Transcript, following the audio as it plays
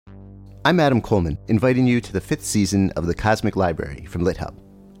I'm Adam Coleman, inviting you to the 5th season of the Cosmic Library from LitHub.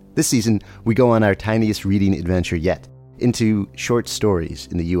 This season, we go on our tiniest reading adventure yet, into short stories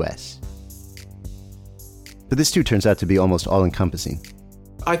in the US. But this too turns out to be almost all-encompassing.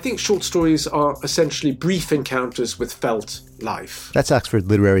 I think short stories are essentially brief encounters with felt life. That's Oxford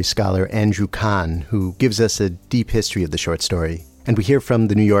literary scholar Andrew Kahn, who gives us a deep history of the short story. And we hear from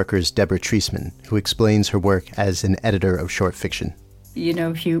The New Yorker's Deborah Treisman, who explains her work as an editor of short fiction. You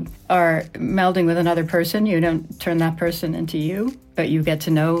know, if you are melding with another person, you don't turn that person into you, but you get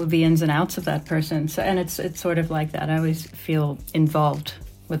to know the ins and outs of that person. So, and it's sort of like that. I always feel involved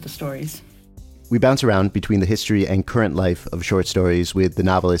with the stories. We bounce around between the history and current life of short stories with the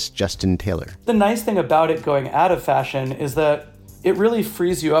novelist Justin Taylor. The nice thing about it going out of fashion is that it really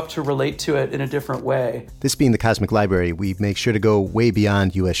frees you up to relate to it in a different way. This being the Cosmic Library, we make sure to go way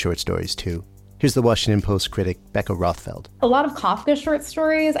beyond U.S. short stories, too. Here's the Washington Post critic, Becca Rothfeld. A lot of Kafka short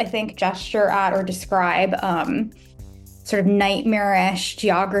stories, I think, gesture at or describe sort of nightmarish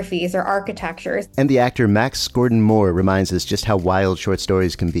geographies or architectures. And the actor Max Gordon Moore reminds us just how wild short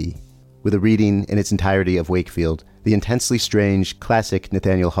stories can be, with a reading in its entirety of Wakefield, the intensely strange, classic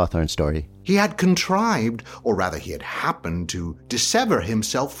Nathaniel Hawthorne story. He had contrived, or rather he had happened to dissever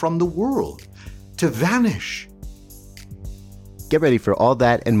himself from the world, to vanish. Get ready for all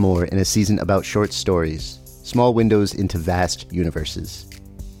that and more in a season about short stories, small windows into vast universes.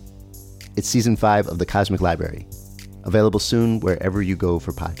 It's season 5 of the Cosmic Library, available soon wherever you go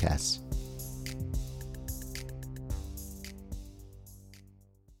for podcasts.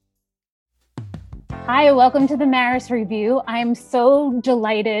 Hi, welcome to the Maris Review. I'm so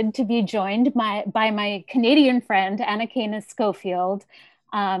delighted to be joined by my Canadian friend, Anakana Schofield.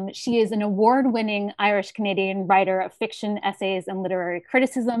 She is an award-winning Irish-Canadian writer of fiction, essays, and literary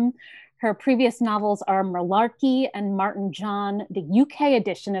criticism. Her previous novels are Malarkey and Martin John. The UK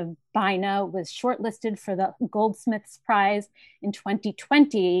edition of Bina was shortlisted for the Goldsmiths Prize in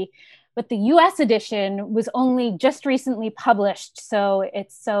 2020, but the US edition was only just recently published, so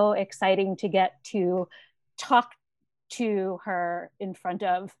it's so exciting to get to talk to her in front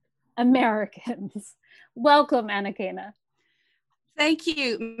of Americans. Welcome, Anakana. Thank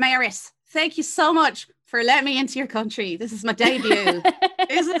you, Maris. Thank you so much for letting me into your country. This is my debut.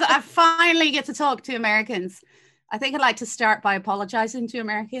 I finally get to talk to Americans. I think I'd like to start by apologizing to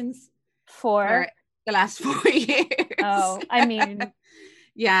Americans for the last 4 years. Oh, I mean.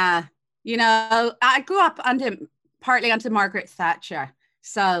 Yeah. You know, I grew up partly under Margaret Thatcher.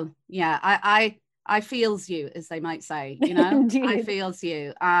 So, yeah, I feels you, as they might say, you know. I feels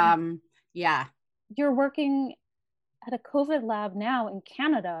you. Yeah. You're working at a COVID lab now in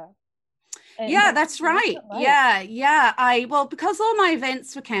Canada. Yeah, that's right. Yeah. Well, because all my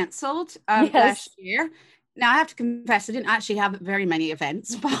events were cancelled last year. Now, I have to confess, I didn't actually have very many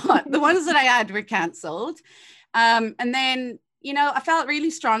events, but the ones that I had were cancelled. And then, you know, I felt really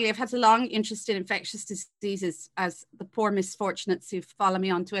strongly. I've had a long interest in infectious diseases, as the poor misfortunates who follow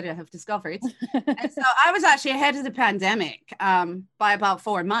me on Twitter have discovered. And so I was actually ahead of the pandemic by about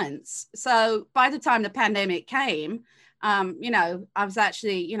 4 months. So by the time the pandemic came, you know, I was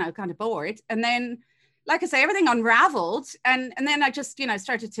actually, you know, kind of bored. And then, like I say, everything unraveled. And then I just, you know,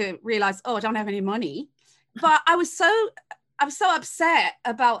 started to realize, oh, I don't have any money. But I was so upset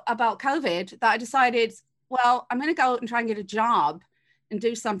about COVID that I decided, well, I'm going to go and try and get a job and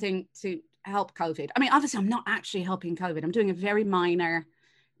do something to help COVID. I mean, obviously, I'm not actually helping COVID. I'm doing a very minor,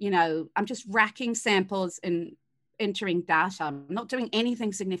 you know, I'm just racking samples and entering data. I'm not doing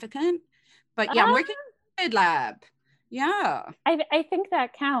anything significant. But yeah, I'm working in a COVID lab. Yeah. I think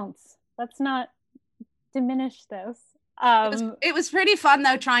that counts. Let's not diminish this. It was pretty fun,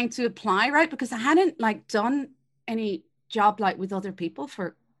 though, trying to apply, right? Because I hadn't done any job with other people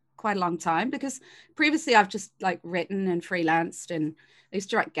for quite a long time, because previously I've just written and freelanced, and I used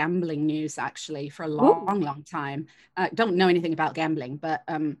to write gambling news actually for a long time. Don't know anything about gambling, but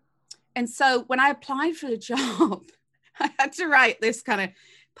and so when I applied for the job, I had to write this kind of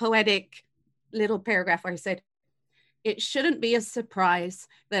poetic little paragraph where I said, it shouldn't be a surprise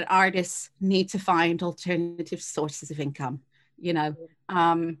that artists need to find alternative sources of income. You know,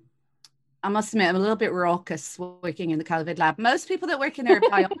 I must admit, I'm a little bit raucous working in the COVID lab. Most people that work in there are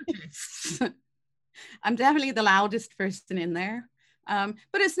biologists. I'm definitely the loudest person in there.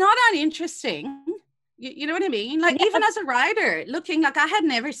 But it's not uninteresting. You know what I mean? Even as a writer, looking I had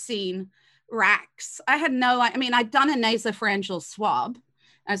never seen racks. I mean, I'd done a nasopharyngeal swab,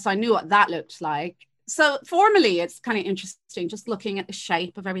 and so I knew what that looked like. So formally, it's kind of interesting just looking at the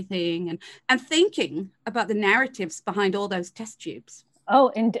shape of everything and thinking about the narratives behind all those test tubes.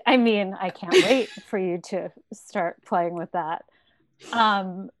 Oh, and I mean, I can't wait for you to start playing with that.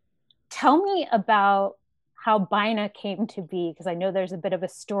 tell me about how Bina came to be, because I know there's a bit of a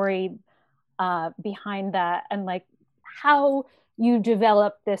story behind that, and like how you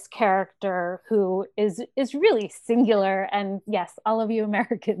develop this character who is really singular. And yes, all of you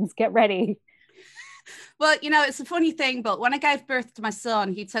Americans, get ready. Well, you know, it's a funny thing, but when I gave birth to my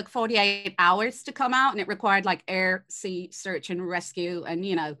son, he took 48 hours to come out, and it required like air, sea, search and rescue, and,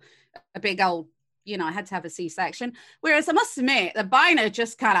 you know, a big old, you know, I had to have a C-section. Whereas I must admit, the Bina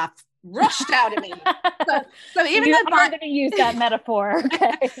just kind of rushed out of me. So even though I'm going to use that metaphor.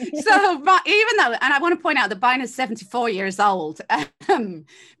 Okay. Even though, and I want to point out that Bina's 74 years old, but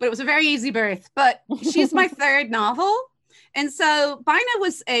it was a very easy birth. But she's my third novel, and so Bina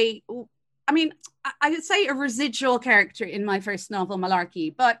was I would say a residual character in my first novel,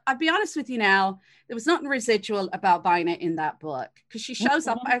 Malarkey. But I'll be honest with you now, there was nothing residual about Bina in that book, because she shows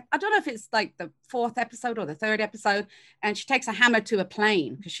up. I don't know if it's like the 4th episode or the 3rd episode, and she takes a hammer to a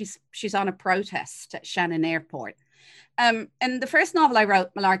plane because she's on a protest at Shannon Airport. And the first novel I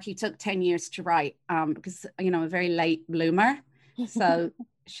wrote, Malarkey, took 10 years to write because, you know, I'm a very late bloomer. So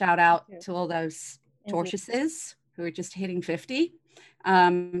shout out to all those tortoises who are just hitting 50.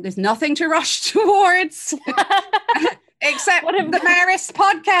 There's nothing to rush towards except the Maris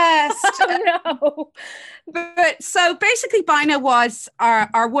podcast. Oh, no. But so basically Bina was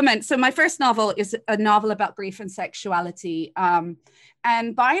our woman. So my first novel is a novel about grief and sexuality. And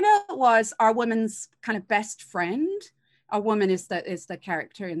Bina was our woman's kind of best friend. Our woman is the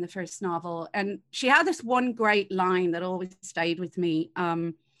character in the first novel. And she had this one great line that always stayed with me.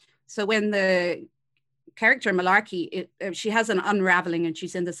 So when the character Malarkey, she has an unraveling and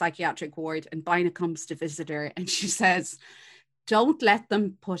she's in the psychiatric ward, and Bina comes to visit her, and she says, "Don't let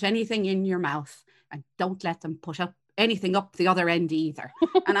them put anything in your mouth, and don't let them put anything up the other end either."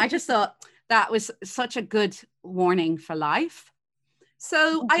 And I just thought that was such a good warning for life.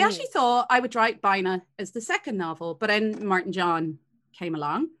 So I actually thought I would write Bina as the second novel, but then Martin John came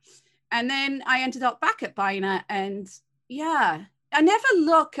along, and then I ended up back at Bina. And yeah, I never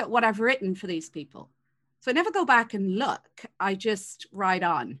look at what I've written for these people. So I never go back and look. I just write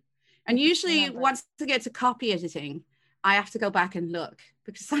on. And usually once I get to copy editing, I have to go back and look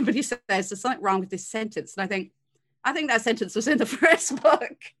because somebody says there's something wrong with this sentence. And I think that sentence was in the first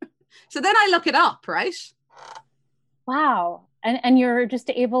book. So then I look it up, right? Wow. And you're just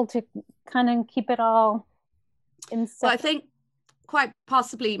able to kind of keep it all in step. Well, I think quite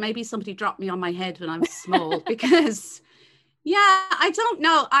possibly maybe somebody dropped me on my head when I was small because, yeah, I don't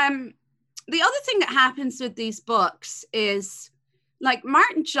know. The other thing that happens with these books is, like,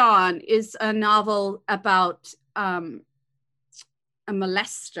 Martin John is a novel about a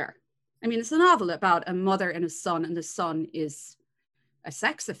molester. I mean, it's a novel about a mother and a son, and the son is a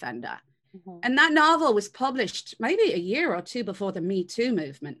sex offender. Mm-hmm. And that novel was published maybe a year or two before the Me Too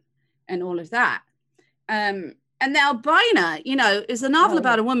movement and all of that. And now Bina, you know, is a novel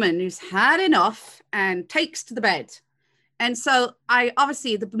about a woman who's had enough and takes to the bed. And so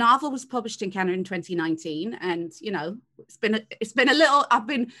the novel was published in Canada in 2019, and you know it's been a little. I've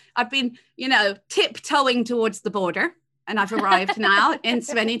been you know tiptoeing towards the border, and I've arrived now in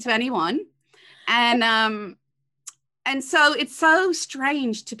 2021, and so it's so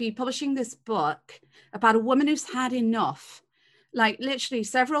strange to be publishing this book about a woman who's had enough, like literally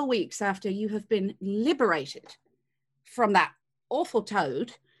several weeks after you have been liberated from that awful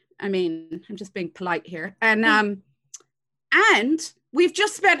toad. I mean, I'm just being polite here, and we've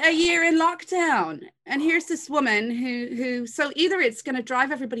just spent a year in lockdown. And here's this woman who so either it's going to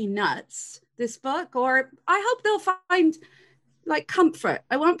drive everybody nuts, this book, or I hope they'll find like comfort.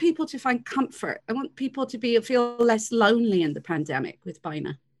 I want people to find comfort. I want people to feel less lonely in the pandemic with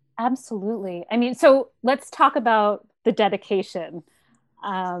Bina. Absolutely. I mean, so let's talk about the dedication,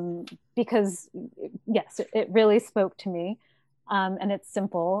 because yes, it really spoke to me, and it's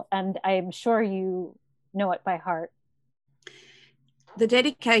simple, and I'm sure you know it by heart. The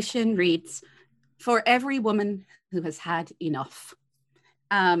dedication reads, "For every woman who has had enough."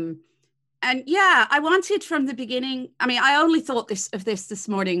 And yeah, I wanted from the beginning. I mean, I only thought of this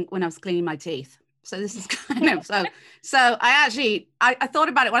morning when I was cleaning my teeth. So this is kind of so I thought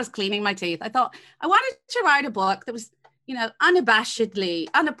about it when I was cleaning my teeth. I thought I wanted to write a book that was, you know, unabashedly,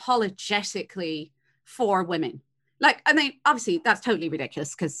 unapologetically for women. Like, I mean, obviously that's totally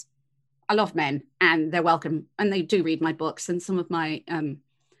ridiculous because I love men and they're welcome and they do read my books, and some of my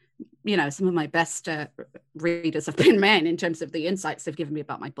best readers have been men in terms of the insights they've given me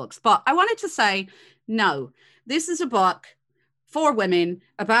about my books. But I wanted to say, no, this is a book for women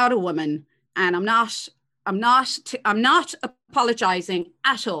about a woman, and I'm not apologizing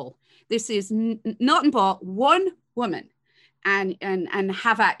at all. This is nothing but one woman, and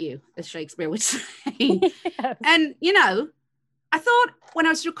have at you, as Shakespeare would say. Yes. And, you know, I thought when I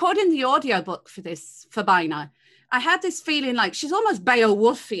was recording the audiobook for this, for Bina, I had this feeling like she's almost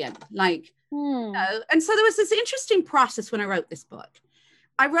Beowulfian, like, you know. And so there was this interesting process when I wrote this book.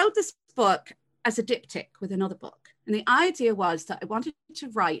 I wrote this book as a diptych with another book. And the idea was that I wanted to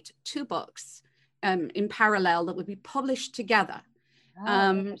write 2 books in parallel that would be published together.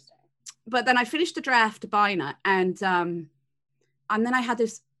 Interesting. But then I finished the draft of Bina, and then I had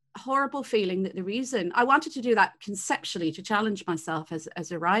this horrible feeling that the reason I wanted to do that conceptually to challenge myself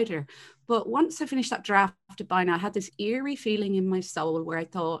as a writer. But once I finished that draft of Bina, I had this eerie feeling in my soul where I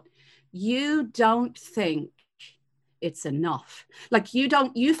thought, you don't think it's enough. Like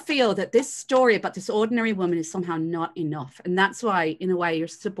you feel that this story about this ordinary woman is somehow not enough. And that's why, in a way, you're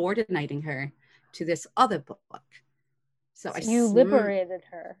subordinating her to this other book. So you liberated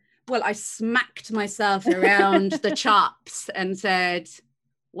her. Well, I smacked myself around the chops and said,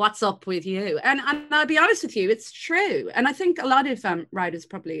 what's up with you? And I'll be honest with you, it's true. And I think a lot of writers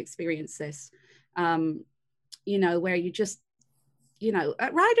probably experience this, you know, where you just, you know,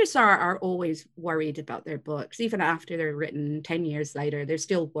 writers are always worried about their books. Even after they're written 10 years later, they're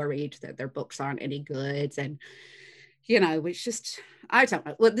still worried that their books aren't any good. And, you know, it's just, I don't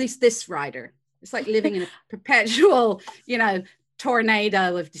know, well, at least this writer, it's like living in a perpetual, you know,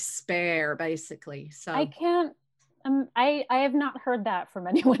 tornado of despair, basically. So I can't, I have not heard that from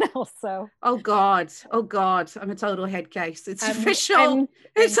anyone else. So oh god, I'm a total head case. It's official.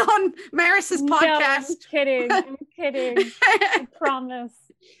 It's on Maris's podcast. No, I'm kidding. I promise.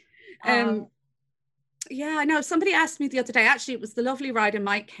 Yeah, I know. Somebody asked me the other day. Actually, it was the lovely writer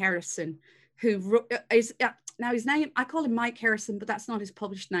Mike Harrison, who is now his name. I call him Mike Harrison, but that's not his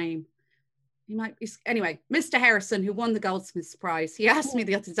published name. Anyway, Mr. Harrison, who won the Goldsmiths Prize. He asked me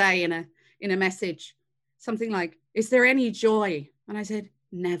the other day in a message, something like, "Is there any joy?" And I said,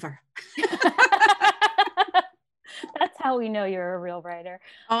 "Never." That's how we know you're a real writer.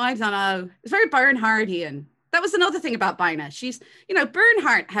 Oh, I don't know. It's very Bernhardian. That was another thing about Bina. She's, you know,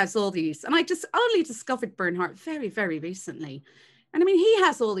 Bernhardt has all these, and I just only discovered Bernhardt very, very recently. And I mean, he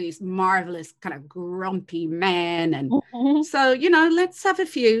has all these marvelous kind of grumpy men. And so, you know, let's have a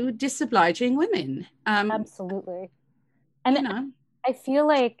few disobliging women. Absolutely. And you know, I feel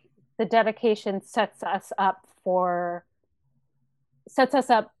like the dedication sets us up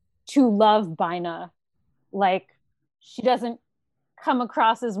to love Bina. Like, she doesn't come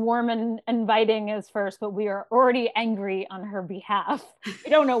across as warm and inviting as first, but we are already angry on her behalf.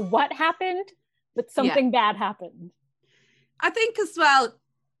 We don't know what happened, but something bad happened. I think as well,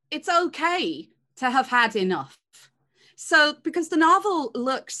 it's okay to have had enough. So, because the novel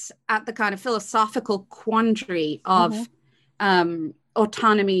looks at the kind of philosophical quandary of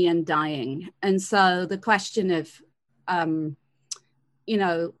autonomy and dying. And so the question of, you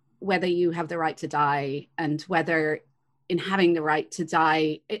know, whether you have the right to die and whether in having the right to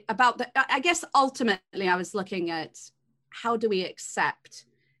die, I guess ultimately I was looking at how do we accept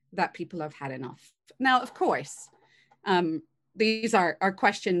that people have had enough? Now, of course, these are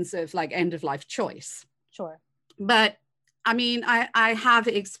questions of like end of life choice. Sure. But I mean, I have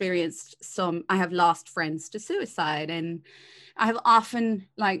experienced I have lost friends to suicide, and I have often,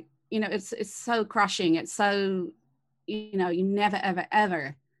 like, you know, it's so crushing. It's so, you know, you never, ever,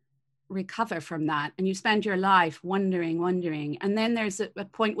 ever recover from that. And you spend your life wondering. And then there's a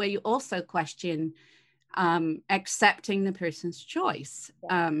point where you also question accepting the person's choice,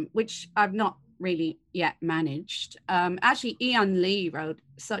 which I've not really yet managed. Actually, Ian Lee wrote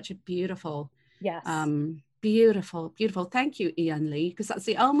such a beautiful, beautiful. Thank you, Ian Lee, because that's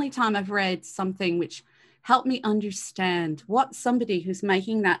the only time I've read something which helped me understand what somebody who's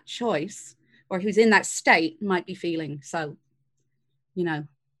making that choice or who's in that state might be feeling. So, you know,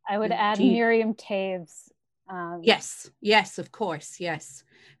 I would add Miriam Taves. Yes, of course, yes.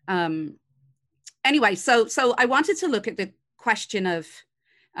 Anyway, so I wanted to look at the question of,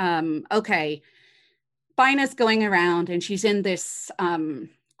 okay, Bina's going around and she's in this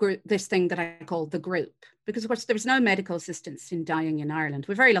group, this thing that I call the group, because of course there's no medical assistance in dying in Ireland.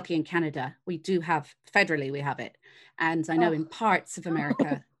 We're very lucky in Canada. We do have, federally we have it. And I know in parts of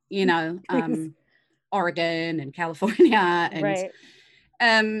America, you know, Oregon and California. And, right.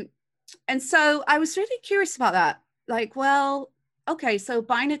 And so I was really curious about that. Like, well, okay, so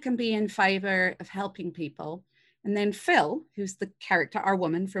Bina can be in favor of helping people. And then Phil, who's the character, our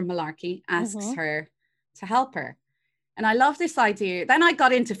woman from Malarkey, asks her to help her. And I love this idea. Then I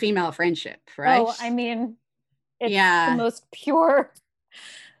got into female friendship, right? Oh, I mean, it's the most pure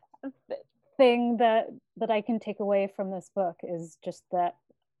thing that I can take away from this book is just that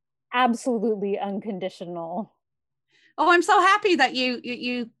absolutely unconditional Oh, I'm so happy that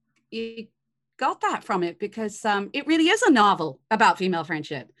you got that from it, because it really is a novel about female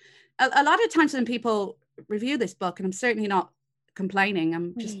friendship. A lot of times when people review this book, and I'm certainly not complaining,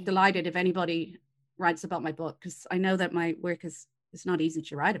 I'm just delighted if anybody writes about my book, because I know that my work is not easy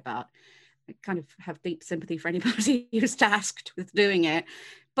to write about. I kind of have deep sympathy for anybody who's tasked with doing it.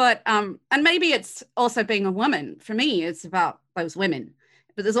 But and maybe it's also being a woman. For me, it's about those women.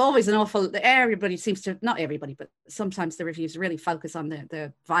 But there's always an awful, everybody seems to, not everybody, but sometimes the reviews really focus on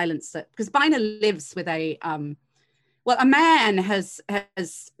the violence that, because Bina lives with a man has,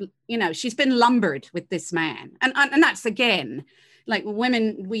 you know, she's been lumbered with this man. And that's, again, like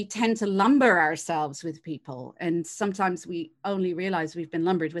women, we tend to lumber ourselves with people. And sometimes we only realize we've been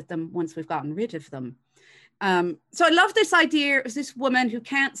lumbered with them once we've gotten rid of them. So I love this idea of this woman who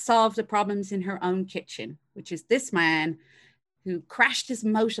can't solve the problems in her own kitchen, which is this man who crashed his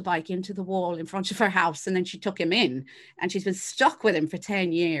motorbike into the wall in front of her house, and then she took him in, and she's been stuck with him for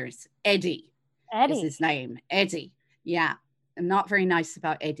 10 years. Eddie is his name. Eddie. Yeah. And not very nice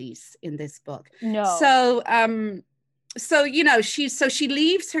about Eddies in this book. No. So, you know, she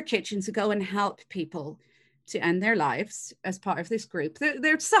leaves her kitchen to go and help people to end their lives as part of this group.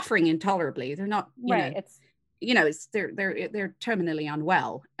 They're suffering intolerably. They're not, they're terminally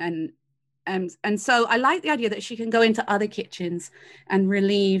unwell. And so I like the idea that she can go into other kitchens and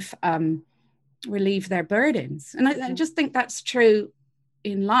relieve their burdens. And I just think that's true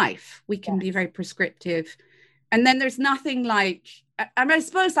in life. We can be very prescriptive. And then there's nothing like, I mean, I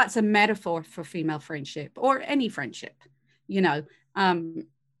suppose that's a metaphor for female friendship, or any friendship, you know,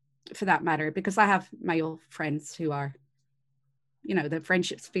 for that matter, because I have male friends who are, you know, the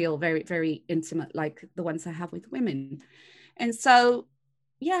friendships feel very, very intimate, like the ones I have with women. And so,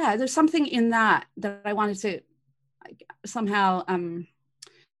 yeah, there's something in that I wanted to somehow,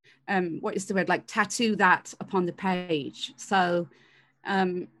 what is the word, like tattoo that upon the page. So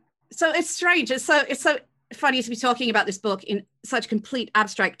it's strange. It's so funny to be talking about this book in such complete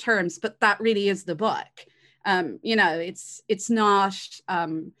abstract terms, but that really is the book. You know, it's not,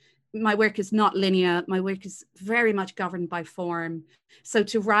 my work is not linear. My work is very much governed by form. So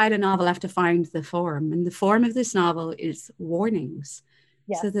to write a novel, I have to find the form, and the form of this novel is warnings.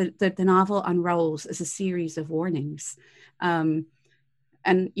 Yes. So the novel unrolls as a series of warnings. And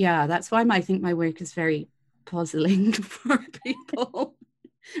yeah, that's why I think my work is very puzzling for people.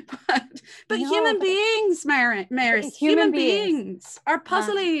 But no, human beings, Maris, human beings are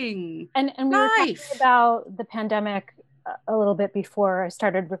puzzling. And we were talking about the pandemic a little bit before I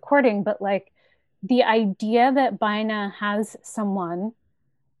started recording, but like the idea that Bina has someone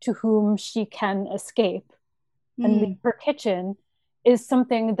to whom she can escape and leave her kitchen is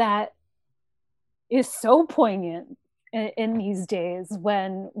something that is so poignant in these days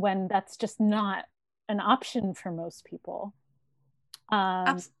when that's just not an option for most people.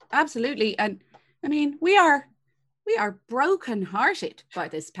 Absolutely. And I mean, we are brokenhearted by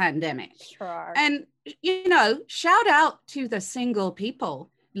this pandemic. Sure are. And, you know, shout out to the single people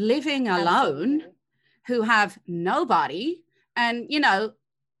living alone who have nobody. And, you know,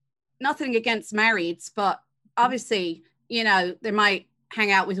 nothing against marrieds, but obviously, you know, they might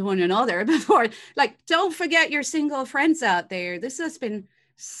hang out with one another before. Like, don't forget your single friends out there. This has been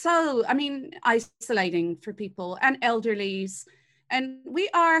so, I mean, isolating for people and elderlies. And we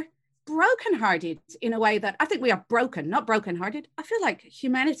are brokenhearted in a way that I think we are broken, not brokenhearted. I feel like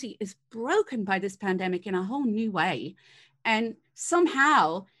humanity is broken by this pandemic in a whole new way. And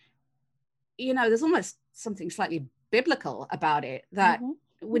somehow, you know, there's almost something slightly biblical about it, that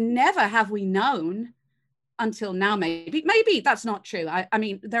we never have we known until now. Maybe that's not true. I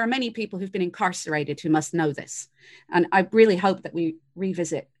mean, there are many people who've been incarcerated who must know this. And I really hope that we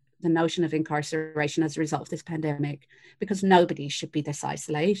revisit the notion of incarceration as a result of this pandemic, because nobody should be this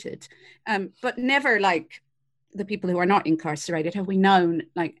isolated. But never, like the people who are not incarcerated, have we known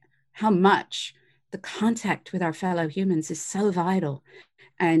like how much the contact with our fellow humans is so vital.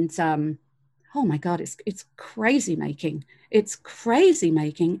 And oh my God, it's crazy making. It's crazy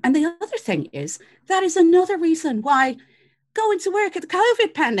making. And the other thing is, that is another reason why going to work at the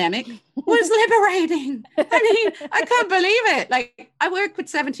COVID pandemic was liberating. I mean, I can't believe it. Like, I work with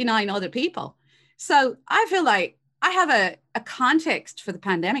 79 other people. So I feel like I have a context for the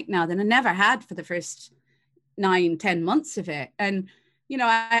pandemic now that I never had for the first 9-10 months of it. And, you know,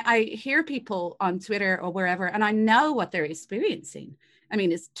 I hear people on Twitter or wherever, and I know what they're experiencing. I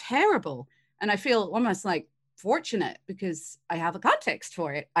mean, it's terrible. And I feel almost like fortunate because I have a context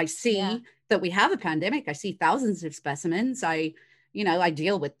for it. I see that we have a pandemic. I see thousands of specimens. I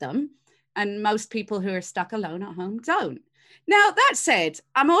deal with them. And most people who are stuck alone at home don't. Now, that said,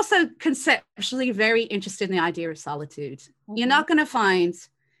 I'm also conceptually very interested in the idea of solitude. Mm-hmm. You're not going to find,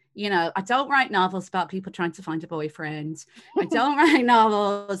 I don't write novels about people trying to find a boyfriend. I don't write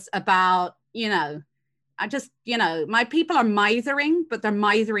novels about, I just, my people are mithering, but they're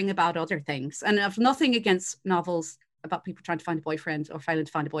mithering about other things. And I have nothing against novels about people trying to find a boyfriend or failing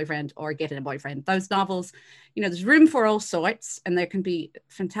to find a boyfriend or getting a boyfriend. Those novels, there's room for all sorts, and there can be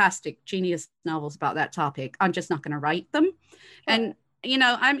fantastic, genius novels about that topic. I'm just not going to write them. Sure. And,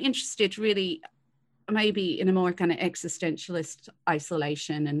 I'm interested really maybe in a more kind of existentialist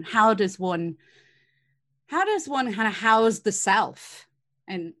isolation, and how does one kind of house the self?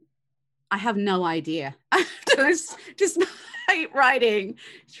 And I have no idea. Despite writing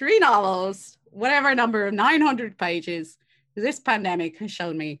 3 novels, whatever number of 900 pages, this pandemic has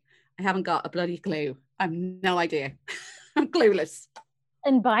shown me I haven't got a bloody clue. I have no idea. I'm clueless.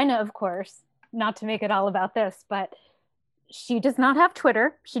 And Bina, of course, not to make it all about this, but she does not have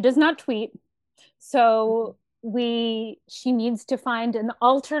Twitter. She does not tweet. So she needs to find an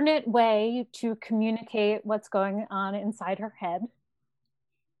alternate way to communicate what's going on inside her head.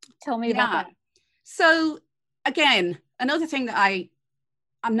 Tell me about that. So again, another thing that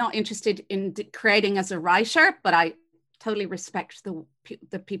I'm not interested in creating as a writer, but I totally respect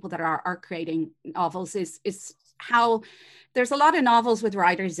the people that are creating novels, is how there's a lot of novels with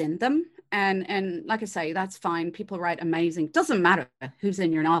writers in them. And like I say, that's fine. People write amazing. Doesn't matter who's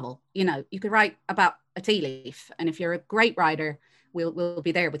in your novel. You could write about a tea leaf, and if you're a great writer, we'll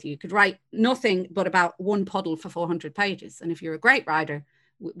be there with you. You could write nothing but about one puddle for 400 pages. And if you're a great writer,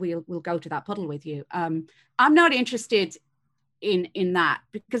 we'll go to that puddle with you. I'm not interested in that,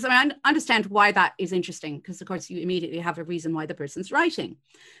 because I understand why that is interesting, because of course you immediately have a reason why the person's writing.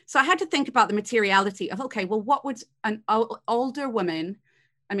 So I had to think about the materiality of, okay, well, what would an older woman,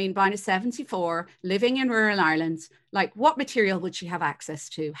 Bina 74, living in rural Ireland, like what material would she have access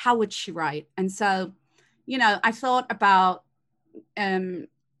to? How would she write? And so, I thought about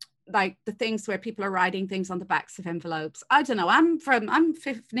like the things where people are writing things on the backs of envelopes. I don't know, I'm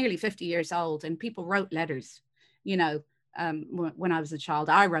nearly 50 years old, and people wrote letters, when I was a child.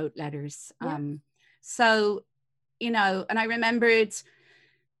 I wrote letters. Yeah. So, and I remembered,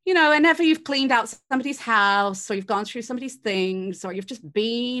 whenever you've cleaned out somebody's house, or you've gone through somebody's things, or you've just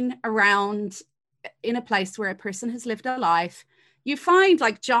been around in a place where a person has lived a life, you find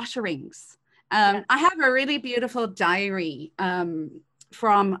like jotterings. I have a really beautiful diary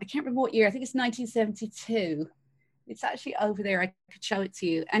from, I can't remember what year, I think it's 1972. It's actually over there. I could show it to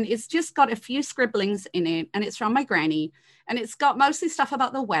you. And it's just got a few scribblings in it. And it's from my granny. And it's got mostly stuff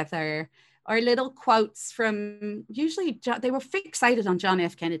about the weather, or little quotes from, usually they were fixated on John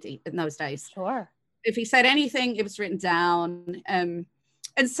F. Kennedy in those days. Sure. If he said anything, it was written down. And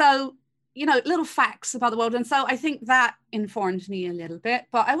so, little facts about the world. And so I think that informed me a little bit.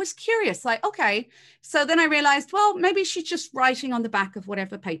 But I was curious, like, okay. So then I realized, well, maybe she's just writing on the back of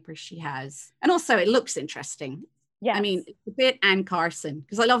whatever paper she has. And also it looks interesting. Yeah, it's a bit Anne Carson,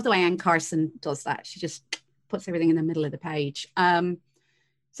 because I love the way Anne Carson does that. She just puts everything in the middle of the page.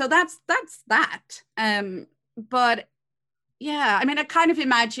 So that's that. But yeah, I kind of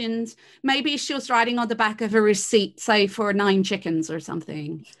imagined maybe she was writing on the back of a receipt, say for 9 chickens or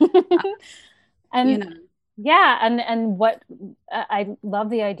something. And yeah, and what I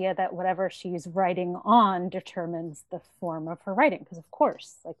love the idea that whatever she's writing on determines the form of her writing, because of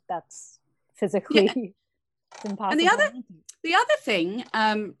course, like that's physically. Yeah. It's impossible. And the other thing,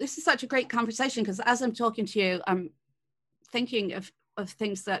 this is such a great conversation, because as I'm talking to you, I'm thinking of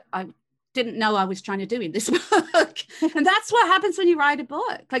things that I didn't know I was trying to do in this book. And that's what happens when you write a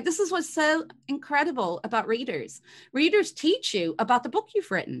book. Like, this is what's so incredible about readers. Readers teach you about the book you've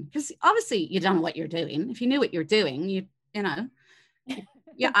written, because obviously you don't know what you're doing. If you knew what you're doing, you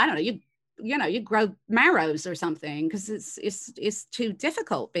grow marrows or something, because it's too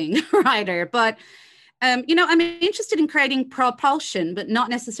difficult being a writer. But I'm interested in creating propulsion, but not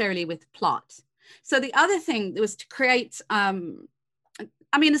necessarily with plot. So the other thing was to create,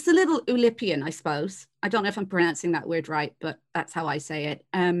 it's a little Oulipian, I suppose. I don't know if I'm pronouncing that word right, but that's how I say it.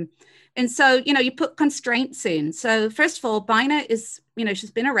 And so, you put constraints in. So first of all, Bina is,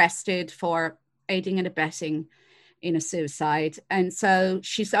 she's been arrested for aiding and abetting in a suicide. And so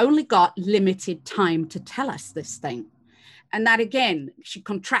she's only got limited time to tell us this thing. And that, again, she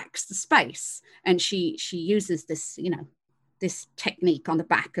contracts the space, and she uses this, this technique on the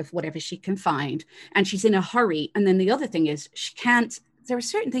back of whatever she can find, and she's in a hurry. And then the other thing is there are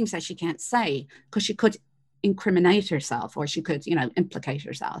certain things that she can't say, because she could incriminate herself, or she could, implicate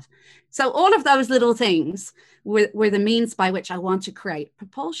herself. So all of those little things were the means by which I want to create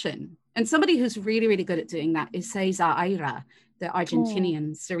propulsion. And somebody who's really, really good at doing that is Cesar Aira, the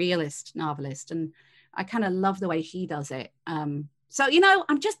Argentinian surrealist novelist. And I kind of love the way he does it. So, you know,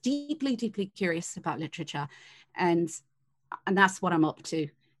 I'm just deeply, deeply curious about literature, and that's what I'm up to.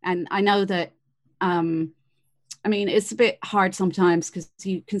 And I know that, I mean, it's a bit hard sometimes because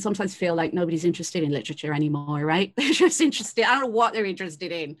you can sometimes feel like nobody's interested in literature anymore, right? They're just interested. I don't know what they're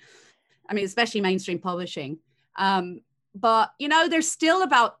interested in. I mean, especially mainstream publishing. But, you know, there's still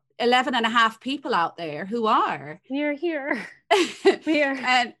about 11 and a half people out there who are. We're here. We're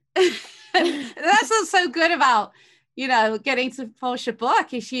and that's what's so good about, you know, getting to publish a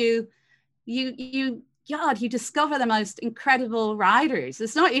book is you discover the most incredible writers.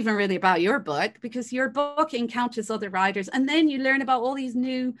 It's not even really about your book, because your book encounters other writers, and then you learn about all these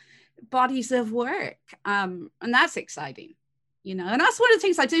new bodies of work. And that's exciting, you know, and that's one of the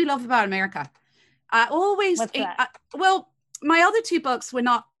things I do love about America. I always, What's that? Well, my other two books were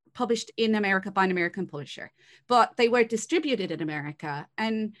not published in America by an American publisher, but they were distributed in America.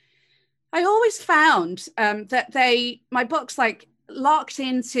 And I always found that my books like locked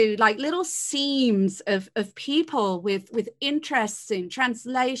into like little seams of people with interests in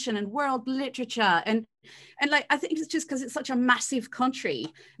translation and world literature. And like, I think it's just because it's such a massive country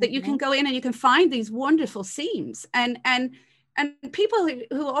that you can go in and you can find these wonderful seams and people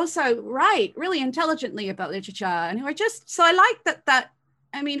who also write really intelligently about literature and who are just, so I like that.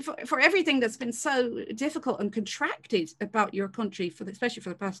 I mean, for everything that's been so difficult and contracted about your country, especially for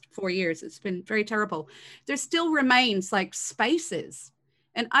the past 4 years, it's been very terrible. There still remains like spaces.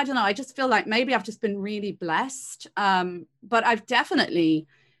 And I don't know, I just feel like maybe I've just been really blessed. But I've definitely,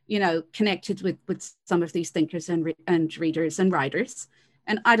 you know, connected with some of these thinkers and readers and writers.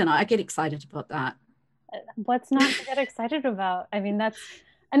 And I don't know, I get excited about that. What's not to get excited about? I mean, that's,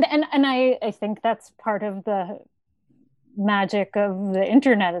 and I think that's part of the magic of the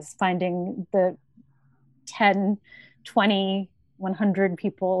internet, is finding the 10, 20, 100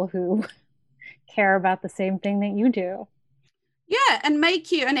 people who care about the same thing that you do. Yeah, and make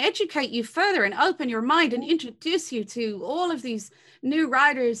you and educate you further and open your mind and introduce you to all of these new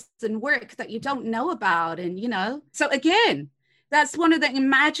writers and work that you don't know about. And, you know, so again, that's one of the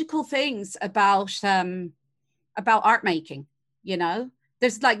magical things about art making. You know,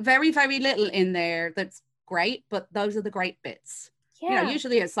 there's like very, very little in there that's great, but those are the great bits. Yeah. You know,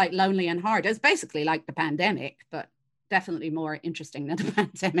 usually it's like lonely and hard. It's basically like the pandemic, but definitely more interesting than the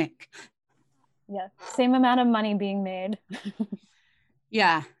pandemic. Yeah, same amount of money being made.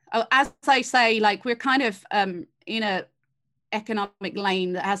 Yeah. Oh, as I say, like we're kind of in a economic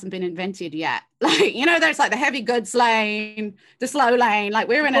lane that hasn't been invented yet. Like, you know, there's like the heavy goods lane, the slow lane. Like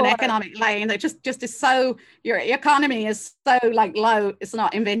we're in an economic lane that just is so, your economy is so like low, it's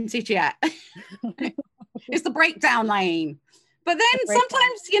not invented yet. It's the breakdown lane. But then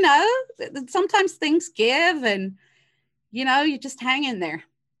sometimes, you know, sometimes things give and, you know, you just hang in there.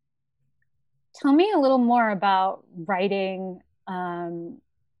 Tell me a little more about writing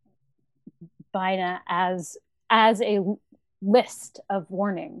Bina as a list of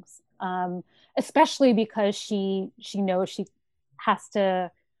warnings, especially because she knows she has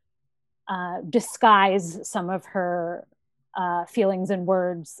to disguise some of her feelings and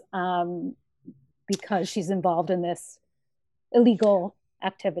words because she's involved in this illegal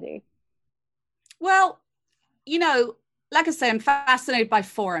activity. Well, you know, like I say, I'm fascinated by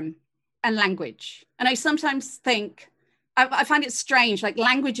form and language. And I sometimes think, I find it strange, like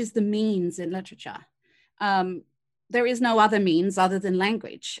language is the means in literature. There is no other means other than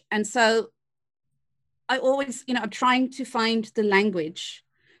language. And so I always, you know, I'm trying to find the language.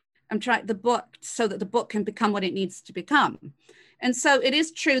 I'm trying the book so that the book can become what it needs to become. And so it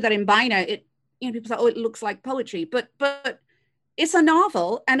is true that in Bina, it, you know, people say, oh, it looks like poetry, but it's a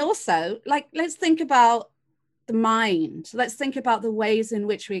novel. And also, like, let's think about the mind. Let's think about the ways in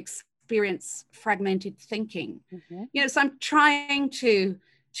which we experience fragmented thinking. Mm-hmm. You know, so I'm trying to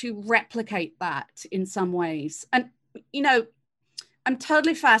replicate that in some ways. And, you know, I'm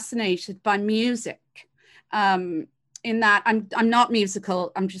totally fascinated by music. In that I'm not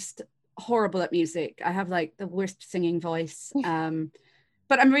musical. I'm just horrible at music. I have like the worst singing voice.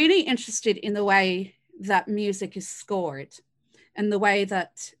 But I'm really interested in the way that music is scored and the way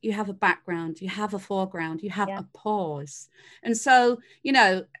that you have a background, you have a foreground, you have a pause. And so, you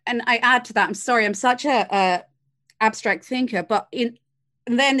know, and I add to that, I'm sorry, I'm such a abstract thinker, but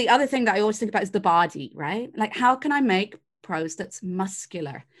and then the other thing that I always think about is the body, right? Like, how can I make prose that's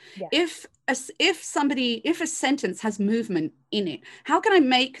muscular? Yeah. If a sentence has movement in it, how can I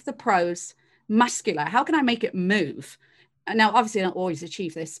make the prose muscular? How can I make it move? Now, obviously I don't always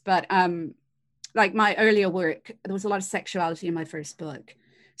achieve this, but like my earlier work, there was a lot of sexuality in my first book.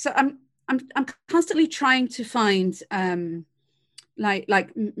 So I'm constantly trying to find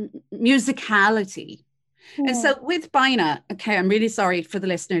musicality. And so with Bina, okay, I'm really sorry for the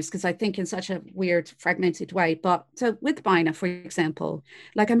listeners because I think in such a weird, fragmented way. But so with Bina, for example,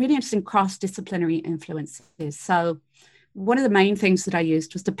 like I'm really interested in cross-disciplinary influences. So one of the main things that I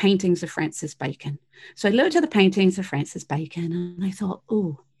used was the paintings of Francis Bacon. So I looked at the paintings of Francis Bacon and I thought,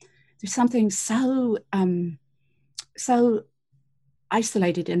 oh, there's something so so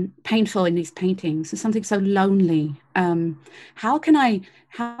isolated and painful in these paintings. There's something so lonely. How can I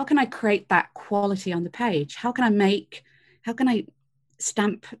create that quality on the page? How can I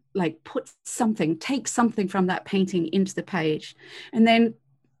stamp, like take something from that painting into the page? And then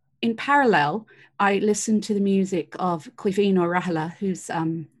in parallel, I listened to the music of Caoimhín O'Rahilla, who's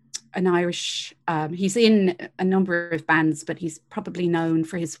an Irish, he's in a number of bands, but he's probably known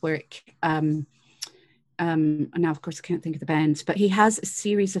for his work. And now, of course, I can't think of the band, but he has a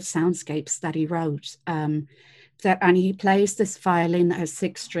series of soundscapes that he wrote. And he plays this violin that has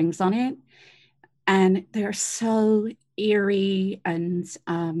 6 strings on it, and they're so eerie. And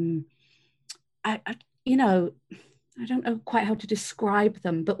I don't know quite how to describe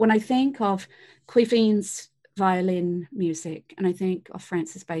them, but when I think of Caoimhín's violin music, and I think of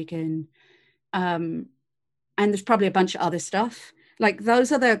Francis Bacon, and there's probably a bunch of other stuff, like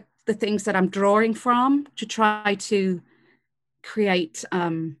those are the things that I'm drawing from to try to create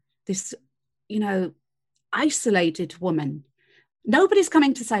this, isolated woman. Nobody's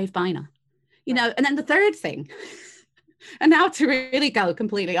coming to save Bina, And then the third thing, and now to really go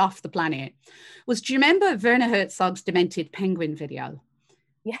completely off the planet, was, do you remember Werner Herzog's Demented Penguin video?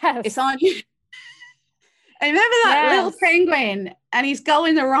 Yes. It's on you. I remember that little penguin, and he's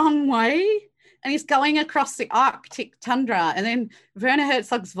going the wrong way. And he's going across the Arctic tundra. And then Werner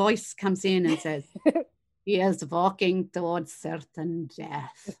Herzog's voice comes in and says, he is walking towards certain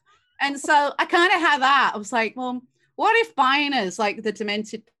death. And so I kind of had that. I was like, well, what if Bina's like the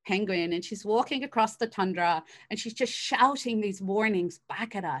demented penguin and she's walking across the tundra and she's just shouting these warnings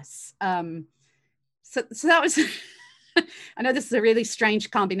back at us? So that was, I know this is a really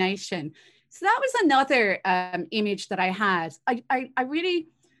strange combination. So that was another image that I had. I really...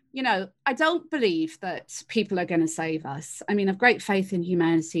 I don't believe that people are going to save us. I mean, I have great faith in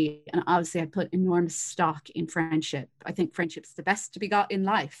humanity. And obviously, I put enormous stock in friendship. I think friendship's the best to be got in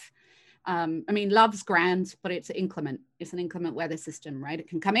life. I mean, love's grand, but it's inclement. It's an inclement weather system, right? It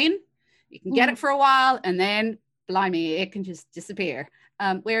can come in, you can get it for a while, and then, blimey, it can just disappear.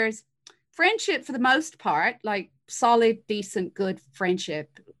 Whereas friendship, for the most part, like solid, decent, good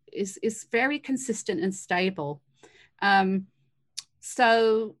friendship, is very consistent and stable.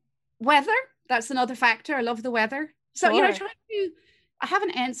 So weather, that's another factor. I love the weather. So, Sure. I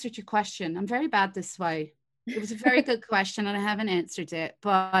haven't answered your question. I'm very bad this way. It was a very good question and I haven't answered it,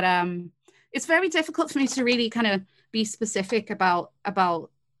 but it's very difficult for me to really kind of be specific about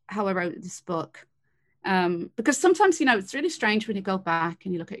how I wrote this book. Because sometimes, it's really strange when you go back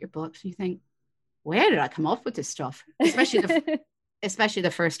and you look at your books and you think, where did I come up with this stuff? Especially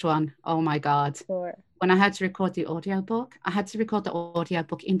the first one. Oh my God. Sure. When I had to record the audiobook, I had to record the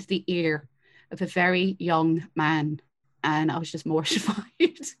audiobook into the ear of a very young man. And I was just mortified.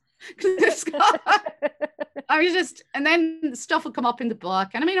 And then stuff would come up in the book.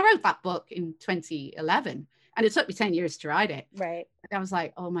 And I mean, I wrote that book in 2011 and it took me 10 years to write it. Right. And I was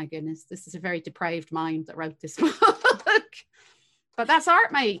like, oh my goodness, this is a very depraved mind that wrote this book. But that's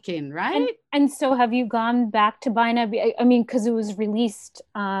art making, right? And so have you gone back to Bina? I mean, because it was released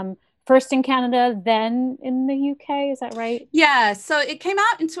first in Canada, then in the UK, is that right? Yeah, so it came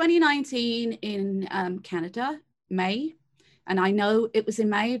out in 2019 in Canada, May. And I know it was in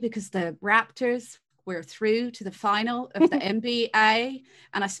May because the Raptors were through to the final of the NBA.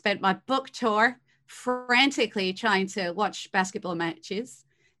 And I spent my book tour frantically trying to watch basketball matches.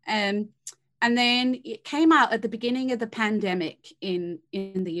 And then it came out at the beginning of the pandemic in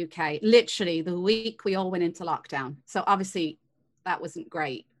the UK, literally the week we all went into lockdown. So obviously that wasn't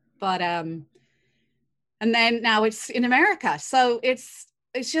great. But and then now it's in America. So it's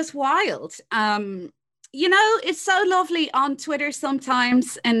just wild. It's so lovely on Twitter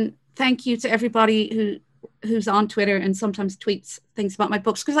sometimes. And thank you to everybody who's on Twitter and sometimes tweets things about my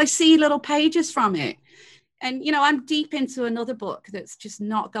books, because I see little pages from it. And, I'm deep into another book that's just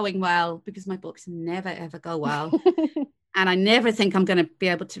not going well because my books never, ever go well. And I never think I'm going to be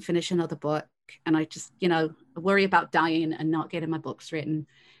able to finish another book. And I just, worry about dying and not getting my books written.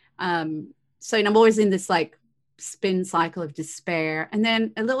 So I'm always in this like spin cycle of despair. And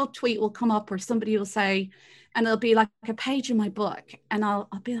then a little tweet will come up or somebody will say, and it'll be like a page in my book. And I'll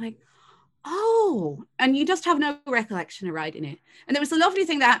be like, oh, and you just have no recollection of writing it. And there was a lovely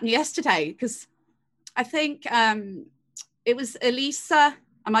thing that happened yesterday, because I think it was Elisa,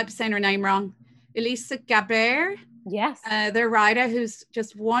 I might be saying her name wrong, Elisa Gabert. Yes. The writer, who's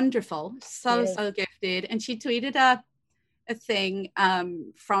just wonderful, so gifted. And she tweeted a thing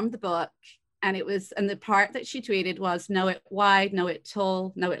from the book. And the part that she tweeted was, know it wide, know it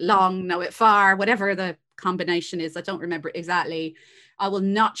tall, know it long, know it far, whatever the combination is. I don't remember exactly. I will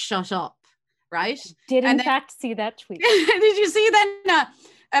not shut up. Right? Did in fact see that tweet. Did you see then?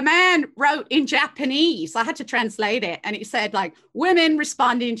 A man wrote in Japanese. I had to translate it. And it said, like, women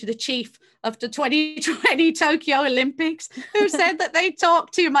responding to the chief of the 2020 Tokyo Olympics who said that they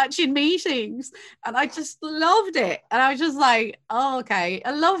talk too much in meetings. And I just loved it. And I was just like, oh, okay.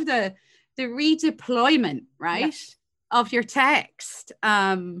 I love the redeployment, right, yes, of your text.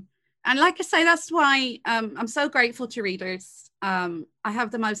 And like I say, that's why I'm so grateful to readers. I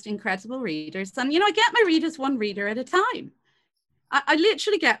have the most incredible readers. And, I get my readers one reader at a time. I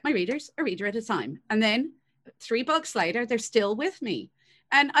literally get my readers a reader at a time. And then 3 books later, they're still with me.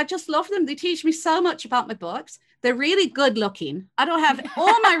 And I just love them. They teach me so much about my books. They're really good looking. I don't have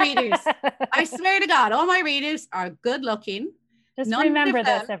all my readers. I swear to God, all my readers are good looking. Just remember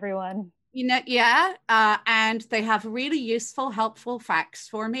this, everyone. Yeah. And they have really useful, helpful facts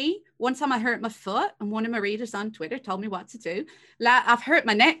for me. One time I hurt my foot, and one of my readers on Twitter told me what to do. I've hurt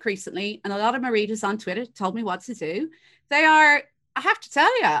my neck recently, and a lot of my readers on Twitter told me what to do. I have to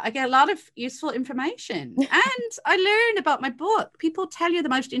tell you, I get a lot of useful information, and I learn about my book. People tell you the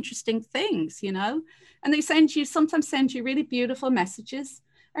most interesting things, and they sometimes send you really beautiful messages.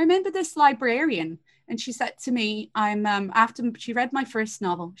 I remember this librarian, and she said to me, after she read my first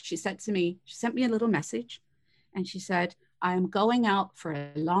novel, she sent me a little message, and she said, I am going out for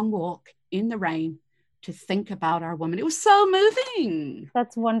a long walk in the rain to think about our woman. It was so moving.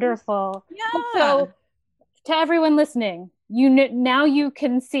 That's wonderful. Yeah. So to everyone listening, now you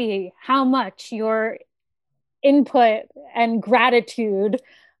can see how much your input and gratitude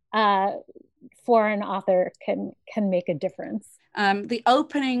for an author can make a difference. The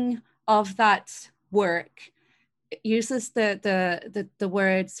opening of that work uses the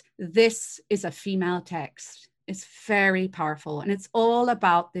words, "This is a female text." It's very powerful, and it's all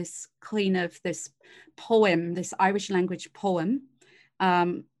about this this poem, this Irish language poem.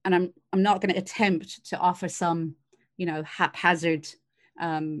 And I'm not going to attempt to offer some haphazard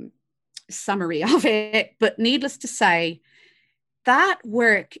summary of it, but needless to say, that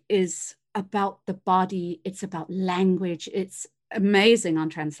work is about the body. It's about language. It's amazing on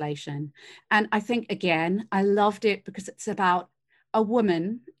translation. And I think, again, I loved it because it's about a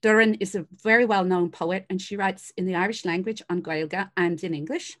woman. Doireann is a very well-known poet, and she writes in the Irish language on Gaeilge and in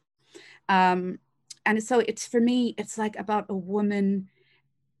English. And so it's, for me, it's like about a woman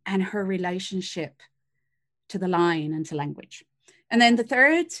and her relationship to the line and to language. And then the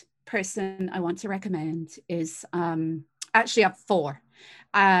third person I want to recommend is, actually I have 4.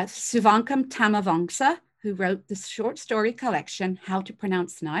 Suvankam Tamavangsa, who wrote this short story collection, How to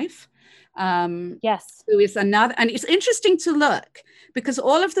Pronounce Knife. Yes. Who is another, and it's interesting to look, because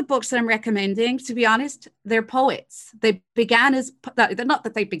all of the books that I'm recommending, to be honest, they're poets. They began as, they're not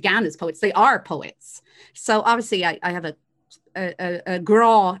that they began as poets, they are poets. So obviously I have a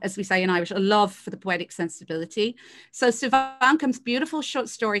graw, as we say in Irish, a love for the poetic sensibility. So Suvankam's beautiful short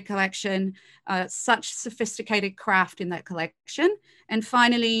story collection, such sophisticated craft in that collection. And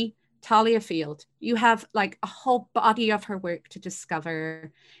finally, Talia Field. You have like a whole body of her work to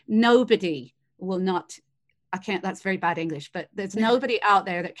discover. Nobody will not, that's very bad English, but there's nobody out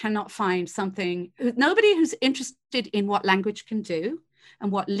there that cannot find something, nobody who's interested in what language can do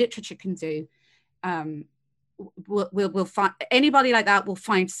and what literature can do. Will find, anybody like that will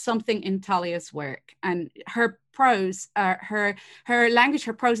find something in Talia's work. And her prose, her language,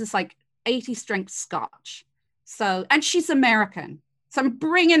 her prose is like 80 strength Scotch. So, and she's American. So I'm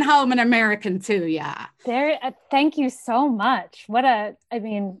bringing home an American too, yeah. Thank you so much. I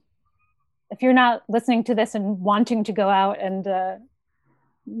mean, if you're not listening to this and wanting to go out and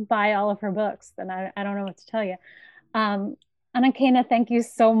buy all of her books, then I don't know what to tell you. Anakana, thank you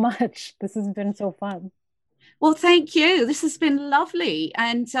so much. This has been so fun. Well, thank you. This has been lovely.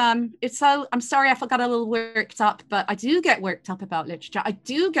 And I'm sorry if I got a little worked up, but I do get worked up about literature. I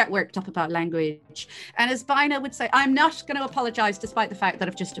do get worked up about language. And as Bina would say, I'm not going to apologize, despite the fact that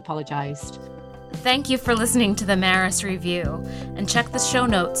I've just apologized. Thank you for listening to the Maris Review, and check the show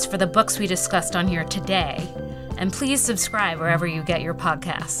notes for the books we discussed on here today. And please subscribe wherever you get your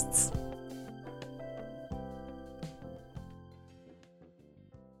podcasts.